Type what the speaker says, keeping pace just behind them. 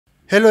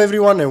Hello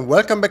everyone and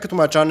welcome back to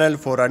my channel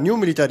for a new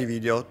military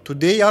video.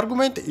 Today's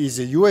argument is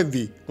a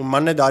UAV,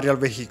 unmanned aerial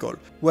vehicle,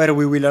 where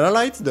we will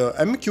analyze the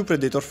MQ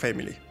Predator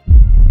family.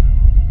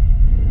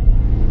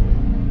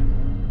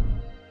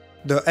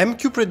 The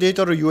MQ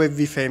Predator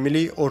UAV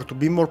family, or to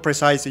be more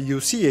precise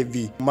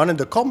UCAV,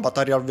 Unmanned Combat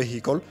Aerial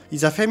Vehicle,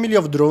 is a family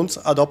of drones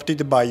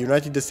adopted by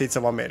United States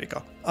of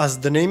America. As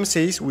the name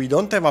says, we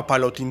don't have a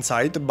pilot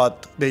inside,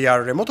 but they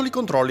are remotely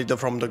controlled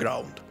from the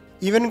ground.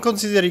 Even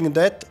considering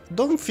that,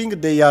 don't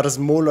think they are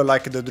small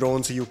like the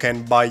drones you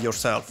can buy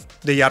yourself.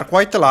 They are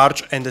quite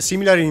large and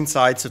similar in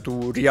size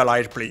to real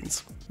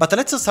airplanes. But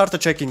let's start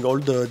checking all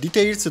the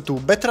details to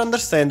better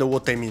understand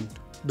what I mean.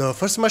 The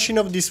first machine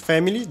of this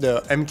family,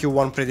 the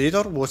MQ-1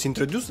 Predator, was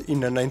introduced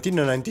in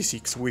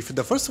 1996 with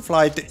the first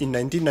flight in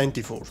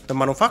 1994. The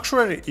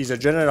manufacturer is a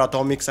General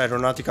Atomics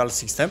aeronautical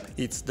system,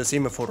 it's the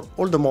same for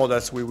all the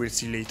models we will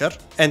see later,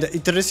 and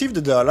it received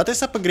the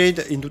latest upgrade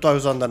in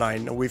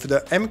 2009 with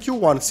the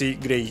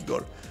MQ-1C Grey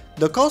Eagle.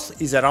 The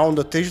cost is around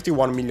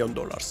 $31 million.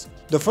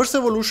 The first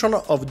evolution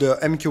of the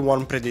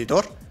MQ-1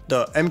 Predator,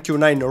 the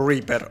MQ-9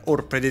 Reaper or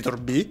Predator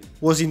B,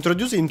 was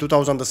introduced in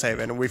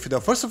 2007 with the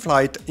first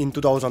flight in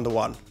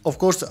 2001. Of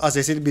course, as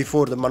I said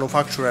before, the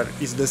manufacturer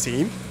is the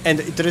same, and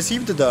it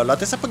received the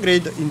latest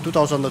upgrade in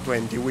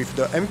 2020 with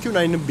the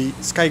MQ-9B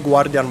Sky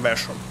Guardian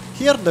version.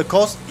 Here the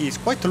cost is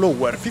quite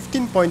lower,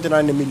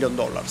 $15.9 million,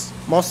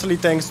 mostly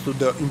thanks to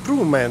the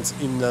improvements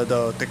in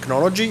the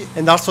technology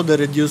and also the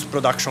reduced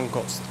production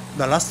cost.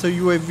 The last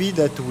UAV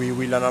that we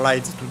will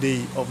analyze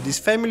today of this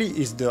family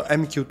is the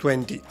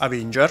MQ-20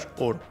 Avenger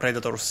or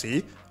Predator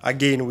C.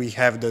 Again, we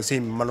have the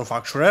same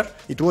manufacturer.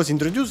 It was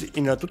introduced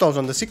in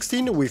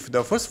 2016 with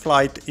the first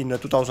flight in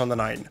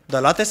 2009.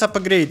 The latest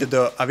upgrade,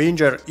 the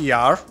Avenger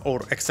ER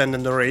or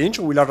Extended Range,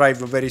 will arrive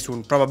very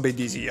soon, probably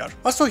this year.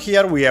 Also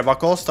here we have a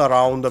cost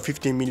around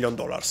 $15 million.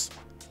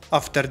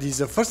 After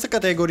this first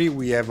category,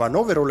 we have an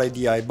overall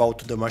idea about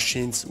the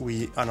machines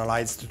we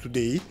analyzed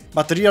today,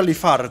 but really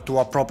far to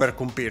a proper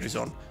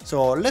comparison.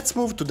 So let's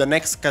move to the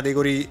next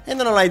category and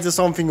analyze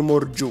something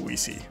more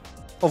juicy.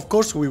 Of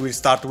course, we will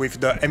start with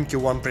the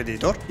MQ-1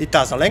 Predator. It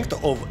has a length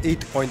of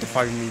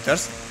 8.5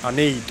 meters, an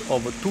height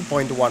of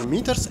 2.1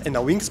 meters and a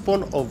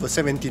wingspan of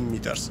 17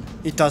 meters.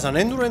 It has an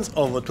endurance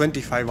of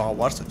 25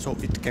 hours, so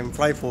it can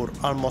fly for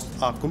almost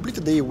a complete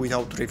day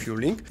without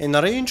refueling, and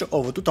a range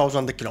of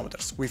 2000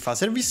 kilometers, with a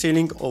service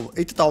ceiling of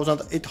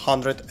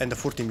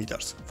 8840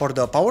 meters. For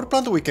the power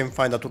plant, we can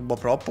find a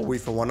turboprop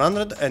with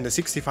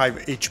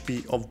 165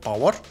 HP of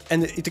power,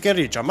 and it can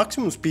reach a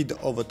maximum speed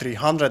of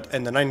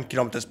 309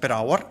 kilometers per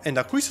hour and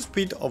a cruise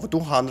speed of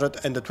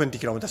 220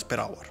 km per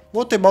hour.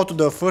 What about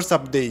the first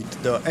update,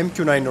 the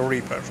MQ-9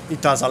 Reaper?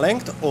 It has a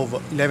length of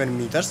 11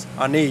 meters,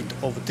 an height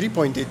of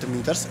 3.8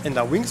 meters and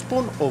a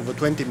wingspan of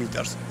 20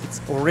 meters.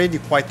 It's already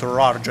quite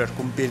larger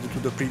compared to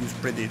the previous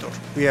Predator.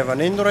 We have an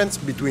endurance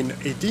between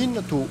 18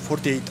 to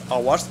 48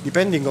 hours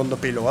depending on the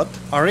payload,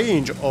 a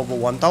range of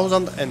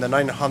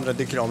 1900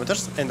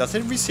 km and a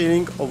service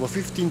ceiling of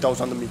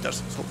 15,000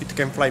 meters, so it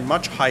can fly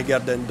much higher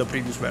than the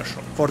previous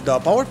version. For the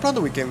power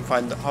plant, we can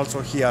find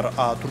also here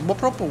a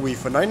turboprop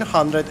with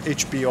 900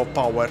 HP of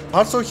power.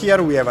 Also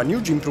here we have a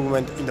huge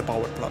improvement in the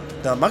power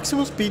plant. The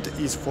maximum speed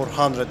is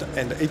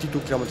 482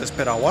 km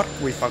per hour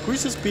with a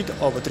cruise speed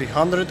of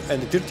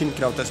 313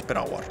 km per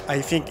hour. I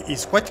think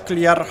it's quite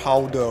clear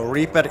how the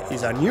Reaper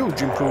is a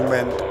huge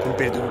improvement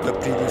compared to the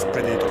previous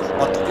Predator.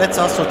 But let's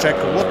also check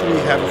what we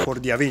have for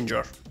the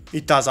Avenger.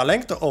 It has a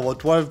length of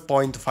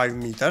 12.5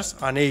 meters,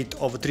 an height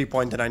of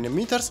 3.9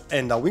 meters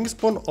and a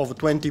wingspan of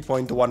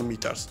 20.1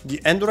 meters.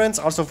 The endurance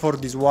also for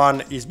this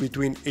one is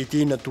between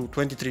 18 to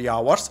 23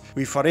 hours,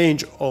 with a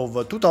range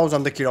of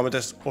 2000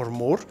 kilometers or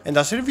more and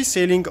a service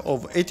ceiling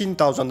of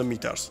 18,000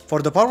 meters.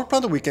 For the power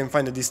plant, we can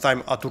find this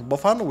time a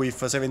turbofan with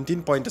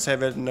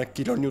 17.7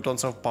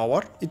 kilonewtons of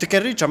power. It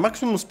can reach a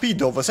maximum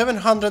speed of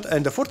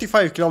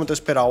 745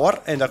 kilometers per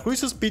hour and a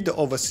cruise speed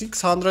of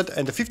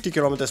 650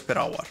 kilometers per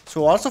hour.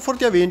 So also for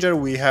the Avenger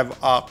we have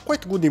a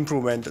quite good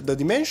improvement. The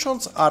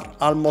dimensions are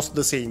almost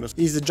the same,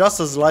 it's just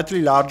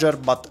slightly larger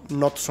but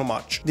not so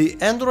much. The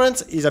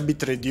endurance is a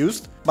bit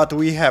reduced, but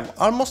we have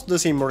almost the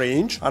same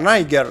range, a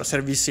higher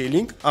service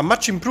ceiling, a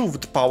much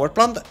improved power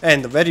plant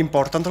and, very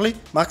importantly,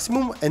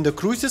 maximum and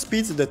cruise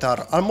speeds that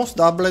are almost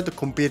doubled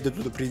compared to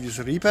the previous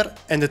Reaper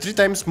and 3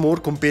 times more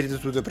compared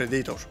to the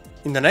Predator.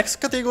 In the next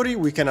category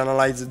we can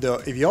analyze the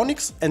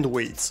avionics and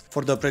weights.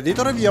 For the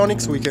Predator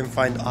avionics we can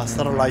find a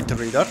starlight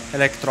radar,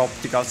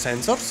 electro-optical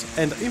sensors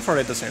and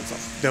infrared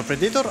sensors. The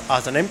Predator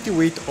has an empty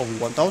weight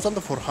of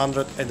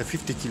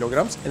 1450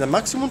 kg and a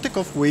maximum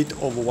takeoff weight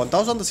of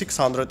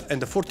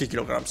 1640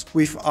 kg. kilograms,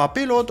 with a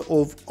payload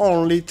of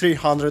only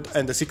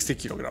 360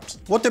 kilograms.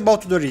 What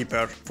about the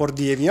Reaper? For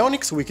the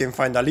avionics we can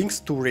find a link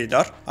to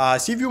radar, a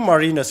Seaview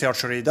Marine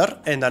Search Radar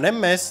and an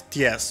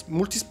MS-TS,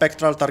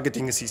 multispectral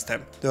targeting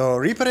system. The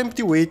Reaper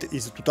empty weight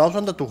is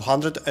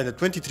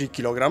 2223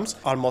 kilograms,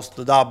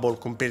 almost double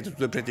compared to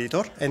the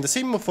Predator, and the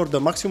same for the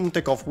maximum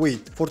takeoff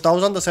weight,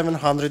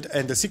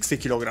 4760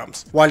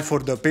 kilograms, while for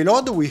the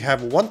payload we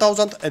have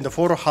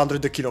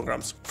 1400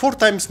 kilograms, 4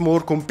 times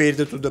more compared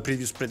to the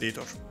previous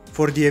Predator.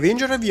 For the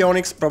Avenger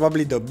avionics,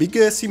 probably the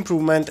biggest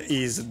improvement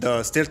is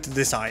the stealth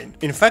design.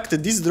 In fact,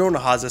 this drone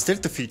has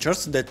stealth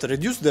features that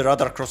reduce the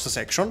radar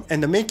cross-section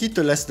and make it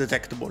less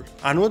detectable.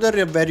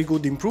 Another very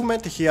good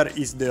improvement here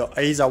is the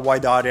AESA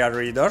wide area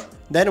radar.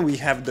 Then we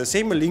have the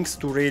same links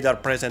to radar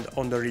present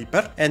on the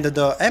Reaper and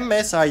the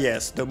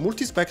MSIS, the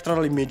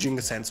multispectral imaging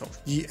sensor.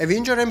 The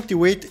Avenger empty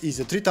weight is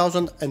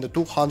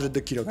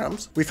 3200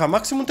 kilograms with a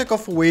maximum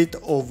takeoff weight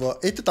of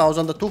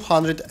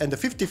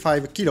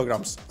 8255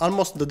 kilograms,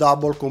 almost the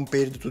double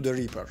compared to the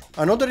Reaper.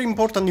 Another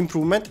important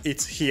improvement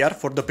is here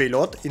for the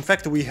payload. In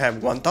fact, we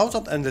have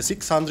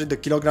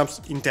 1600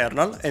 kilograms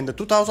internal and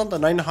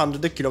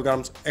 2900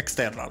 kilograms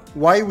external.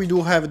 Why we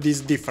do have this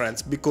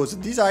difference? Because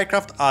this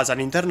aircraft has an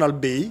internal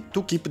bay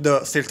to keep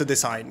the stealth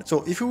design.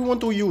 So if we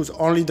want to use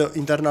only the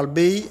internal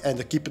bay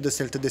and keep the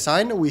stealth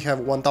design, we have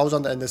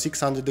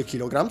 1600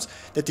 kilograms.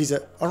 That is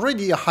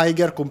already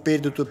higher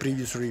compared to the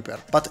previous Reaper.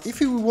 But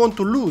if we want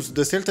to lose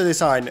the stealth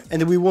design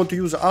and we want to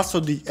use also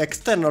the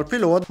external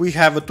payload, we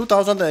have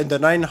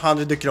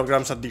 2900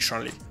 kilograms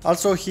additionally.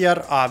 Also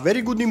here a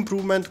very good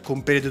improvement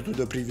compared to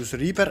the previous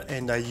Reaper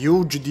and a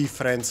huge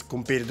difference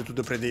compared to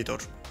the Predator.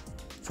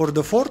 For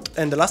the fourth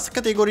and last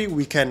category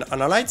we can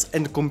analyze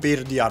and compare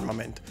the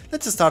armament.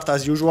 Let's start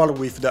as usual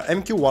with the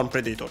MQ-1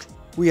 Predator.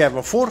 We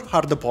have 4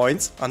 hard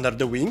points under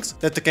the wings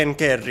that can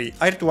carry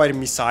air-to-air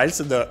missiles,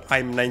 the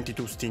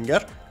AIM-92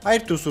 Stinger,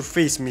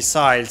 air-to-surface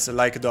missiles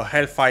like the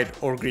Hellfire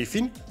or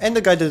Griffin, and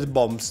the guided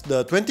bombs,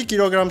 the 20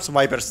 kg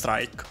Viper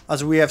Strike.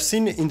 As we have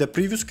seen in the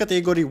previous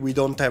category, we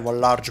don't have a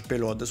large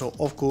payload, so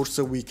of course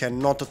we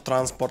cannot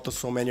transport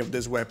so many of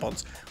these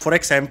weapons. For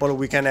example,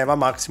 we can have a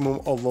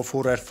maximum of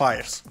 4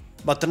 airfires.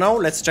 But now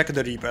let's check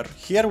the Reaper.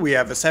 Here we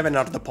have 7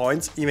 hard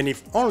points, even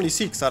if only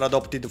 6 are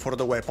adopted for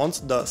the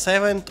weapons. The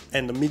 7th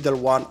and middle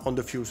one on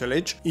the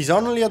fuselage is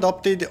only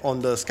adopted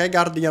on the Sky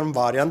Guardian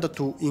variant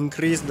to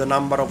increase the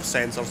number of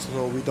sensors,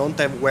 so we don't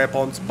have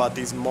weapons but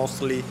is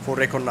mostly for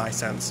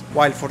reconnaissance.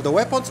 While for the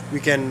weapons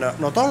we can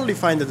not only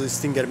find the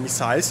Stinger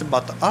missiles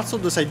but also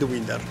the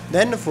Sidewinder.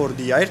 Then for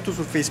the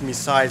air-to-surface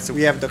missiles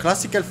we have the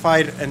classical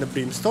Fire and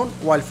Brimstone,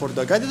 while for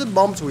the guided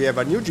bombs we have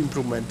a huge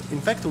improvement.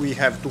 In fact, we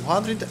have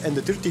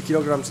 230 kg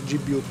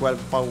GBU-12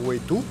 Power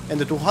Weight 2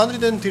 and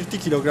 230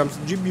 kg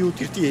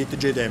GBU-38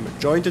 JDAM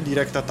Joint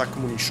Direct Attack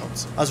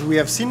Munitions. As we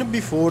have seen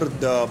before,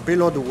 the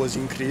payload was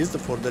increased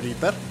for the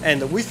Reaper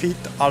and with it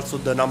also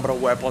the number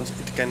of weapons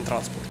it can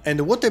transport.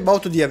 And what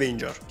about the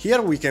Avenger?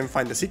 Here we can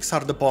find 6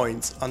 hard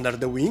points under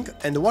the wing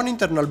and 1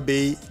 internal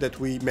bay that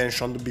we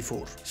mentioned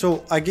before.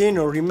 So again,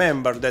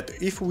 remember that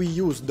if we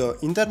use the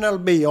internal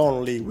bay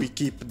only, we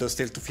keep the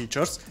stealth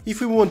features. If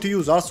we want to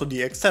use also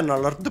the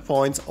external hard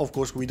points, of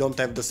course we don't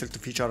have the stealth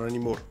feature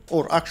anymore.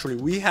 Or actually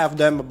we have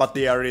them but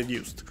they are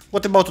reduced.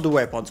 What about the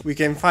weapons? We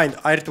can find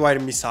air-to-air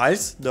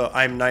missiles, the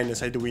AIM-9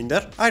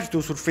 Sidewinder,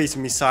 air-to-surface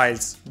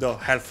missiles, the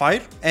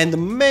Hellfire, and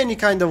many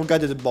kind of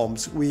guided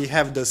bombs. We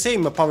have the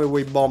same power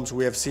weight bombs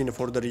we have seen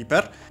for the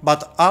Reaper,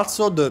 but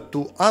also the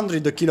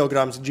 200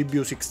 kg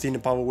GBU-16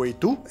 power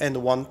weight 2 and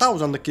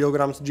 1000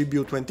 kg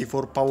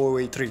GBU-24 power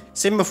weight 3.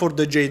 Same for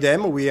the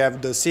JDAM, we have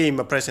the same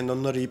present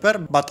on the Reaper,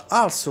 but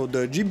also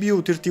the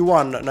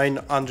GBU-31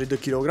 900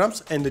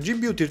 kg and the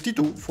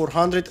GBU-32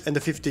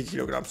 450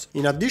 kg.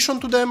 In addition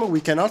to them,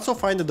 we can also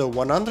find the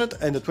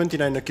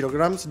 129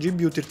 kg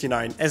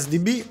GBU-39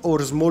 SDB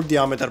or small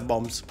diameter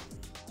bombs.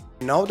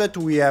 Now that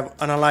we have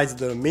analyzed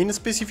the main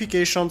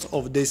specifications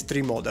of these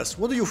 3 models,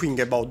 what do you think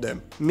about them?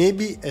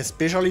 Maybe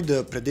especially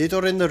the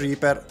Predator and the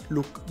Reaper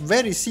look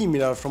very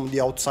similar from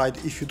the outside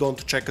if you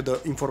don't check the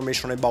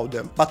information about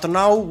them. But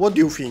now, what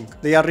do you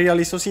think? They are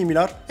really so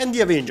similar? And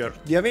the Avenger?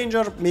 The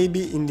Avenger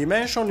maybe in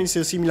dimension is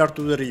similar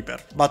to the Reaper,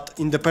 but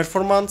in the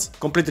performance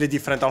completely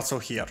different also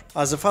here.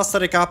 As a fast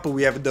recap,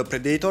 we have the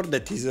Predator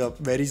that is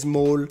very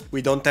small,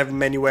 we don't have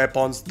many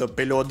weapons, the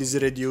payload is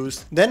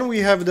reduced. Then we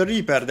have the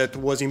Reaper that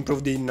was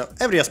improved in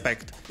every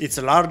aspect. It's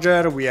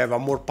larger, we have a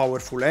more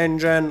powerful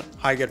engine,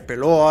 higher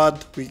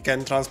payload, we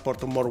can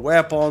transport more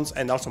weapons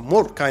and also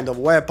more kind of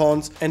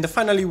weapons. And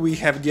finally we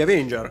have the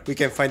Avenger. We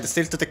can find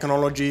stealth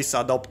technologies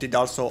adopted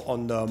also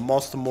on the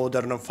most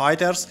modern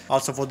fighters.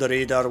 Also for the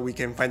radar we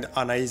can find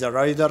an AESA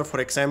radar,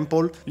 for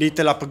example.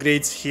 Little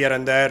upgrades here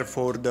and there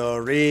for the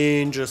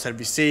range,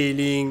 service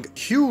sailing,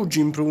 huge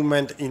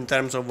improvement in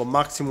terms of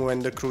maximum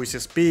and cruise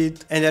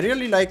speed. And I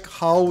really like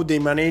how they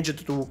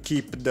managed to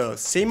keep the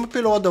same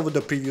payload of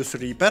the previous previous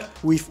Reaper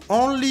with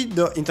only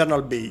the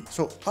internal bay.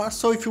 So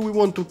also if we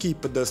want to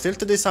keep the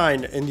stealth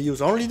design and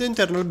use only the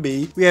internal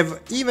bay, we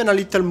have even a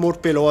little more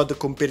payload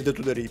compared to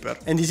the Reaper.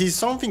 And this is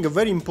something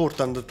very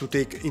important to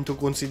take into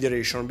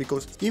consideration,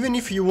 because even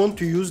if you want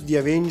to use the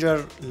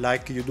Avenger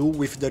like you do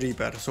with the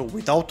Reaper, so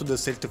without the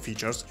stealth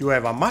features, you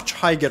have a much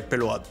higher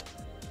payload.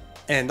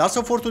 And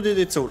also for today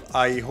that's all.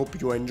 I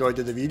hope you enjoyed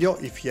the video.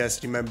 If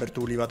yes, remember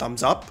to leave a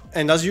thumbs up.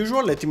 And as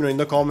usual, let me know in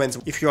the comments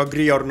if you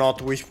agree or not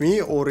with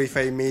me, or if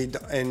I made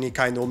any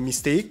kind of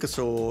mistake,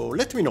 so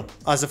let me know.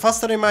 As a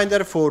fast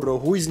reminder for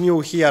who is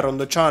new here on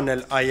the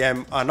channel, I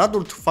am an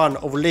adult fan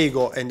of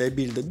Lego and I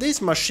build these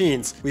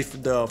machines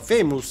with the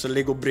famous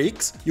Lego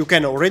bricks. You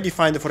can already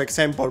find, for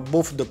example,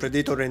 both the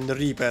Predator and the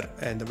Reaper,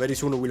 and very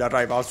soon will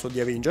arrive also the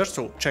Avenger,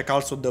 so check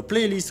also the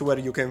playlist where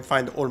you can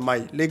find all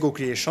my Lego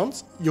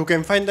creations. You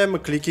can find them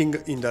clicking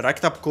in the right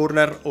top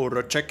corner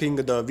or checking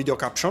the video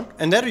caption,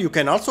 and there you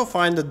can also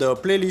find the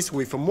playlist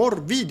with more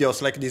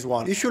videos like this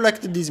one. If you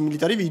liked this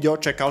military video,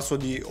 check also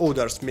the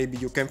others, maybe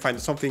you can find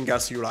something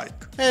else you like.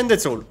 And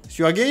that's all,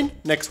 see you again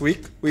next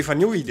week with a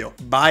new video,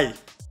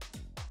 bye!